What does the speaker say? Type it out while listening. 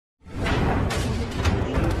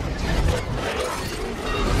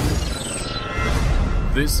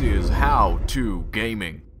This is How To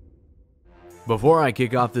Gaming. Before I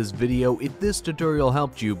kick off this video, if this tutorial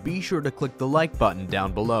helped you, be sure to click the like button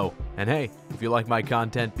down below. And hey, if you like my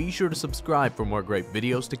content, be sure to subscribe for more great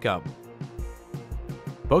videos to come.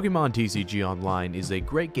 Pokémon TCG Online is a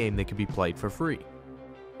great game that can be played for free.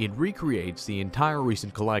 It recreates the entire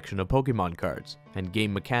recent collection of Pokémon cards and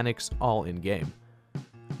game mechanics all in-game.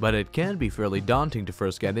 But it can be fairly daunting to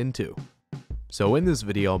first get into. So in this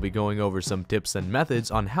video I'll be going over some tips and methods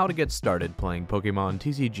on how to get started playing Pokémon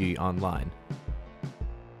TCG Online.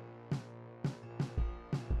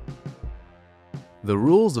 The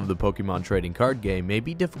rules of the Pokémon trading card game may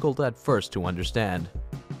be difficult at first to understand,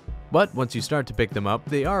 but once you start to pick them up,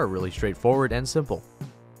 they are really straightforward and simple.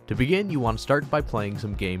 To begin, you want to start by playing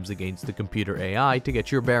some games against the computer AI to get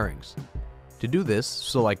your bearings. To do this,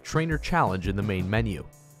 select Trainer Challenge in the main menu.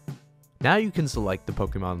 Now you can select the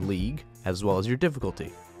Pokémon League, as well as your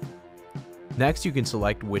difficulty. Next, you can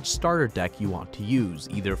select which starter deck you want to use,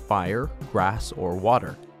 either Fire, Grass, or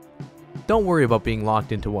Water. Don't worry about being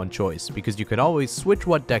locked into one choice, because you can always switch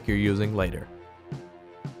what deck you're using later.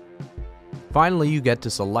 Finally, you get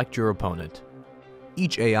to select your opponent.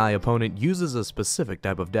 Each AI opponent uses a specific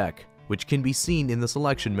type of deck, which can be seen in the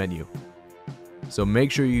selection menu. So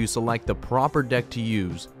make sure you select the proper deck to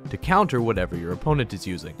use to counter whatever your opponent is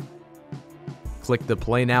using. Click the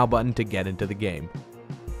Play Now button to get into the game.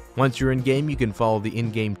 Once you're in game, you can follow the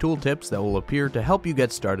in-game tooltips that will appear to help you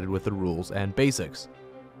get started with the rules and basics.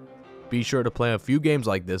 Be sure to play a few games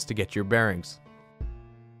like this to get your bearings.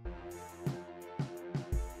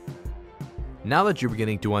 Now that you're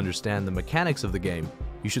beginning to understand the mechanics of the game,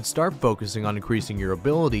 you should start focusing on increasing your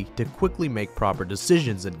ability to quickly make proper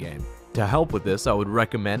decisions in game. To help with this, I would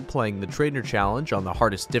recommend playing the Trainer Challenge on the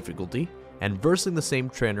hardest difficulty, and versing the same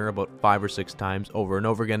trainer about 5 or 6 times over and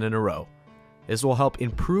over again in a row. This will help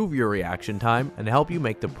improve your reaction time and help you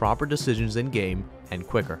make the proper decisions in game and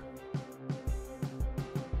quicker.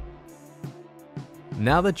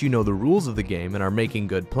 Now that you know the rules of the game and are making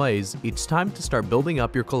good plays, it's time to start building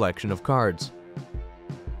up your collection of cards.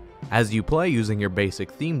 As you play using your basic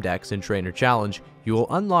theme decks in Trainer Challenge, you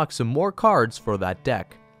will unlock some more cards for that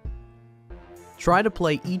deck. Try to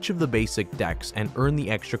play each of the basic decks and earn the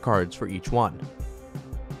extra cards for each one.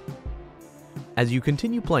 As you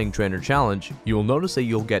continue playing Trainer Challenge, you will notice that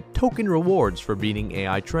you'll get token rewards for beating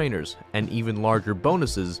AI trainers, and even larger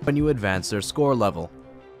bonuses when you advance their score level.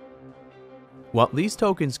 Well, these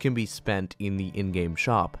tokens can be spent in the in-game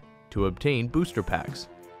shop to obtain booster packs.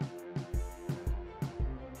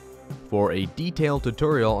 For a detailed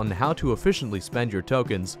tutorial on how to efficiently spend your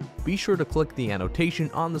tokens, be sure to click the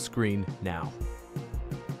annotation on the screen now.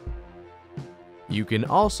 You can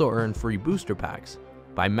also earn free booster packs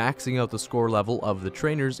by maxing out the score level of the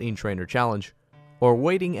trainers in Trainer Challenge, or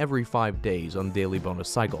waiting every 5 days on the daily bonus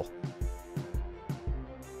cycle.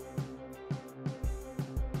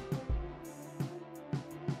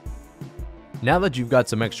 Now that you've got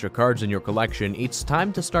some extra cards in your collection, it's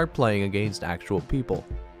time to start playing against actual people.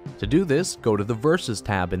 To do this, go to the Versus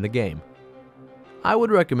tab in the game. I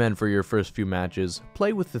would recommend for your first few matches,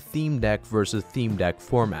 play with the Theme Deck versus Theme Deck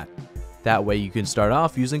format. That way you can start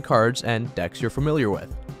off using cards and decks you're familiar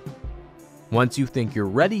with. Once you think you're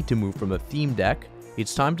ready to move from a theme deck,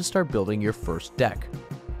 it's time to start building your first deck.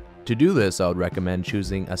 To do this, I would recommend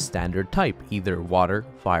choosing a standard type, either Water,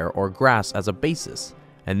 Fire, or Grass as a basis,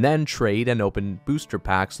 and then trade and open booster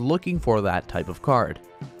packs looking for that type of card.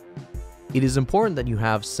 It is important that you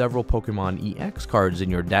have several Pokémon EX cards in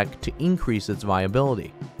your deck to increase its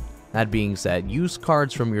viability. That being said, use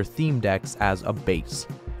cards from your theme decks as a base,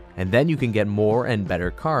 and then you can get more and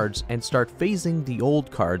better cards and start phasing the old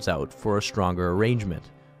cards out for a stronger arrangement.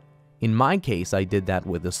 In my case, I did that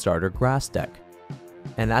with the starter Grass deck,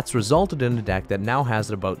 and that's resulted in a deck that now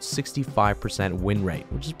has about 65% win rate,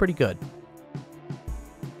 which is pretty good.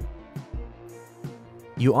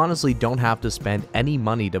 You honestly don't have to spend any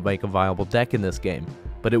money to make a viable deck in this game,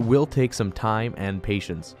 but it will take some time and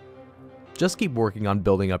patience. Just keep working on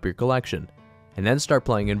building up your collection, and then start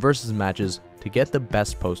playing in versus matches to get the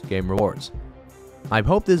best post-game rewards. I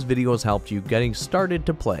hope this video has helped you getting started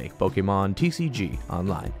to play Pokémon TCG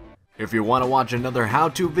Online. If you want to watch another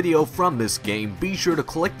how-to video from this game, be sure to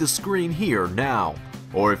click the screen here now.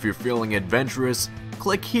 Or if you're feeling adventurous,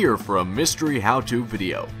 click here for a mystery how-to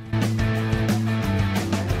video.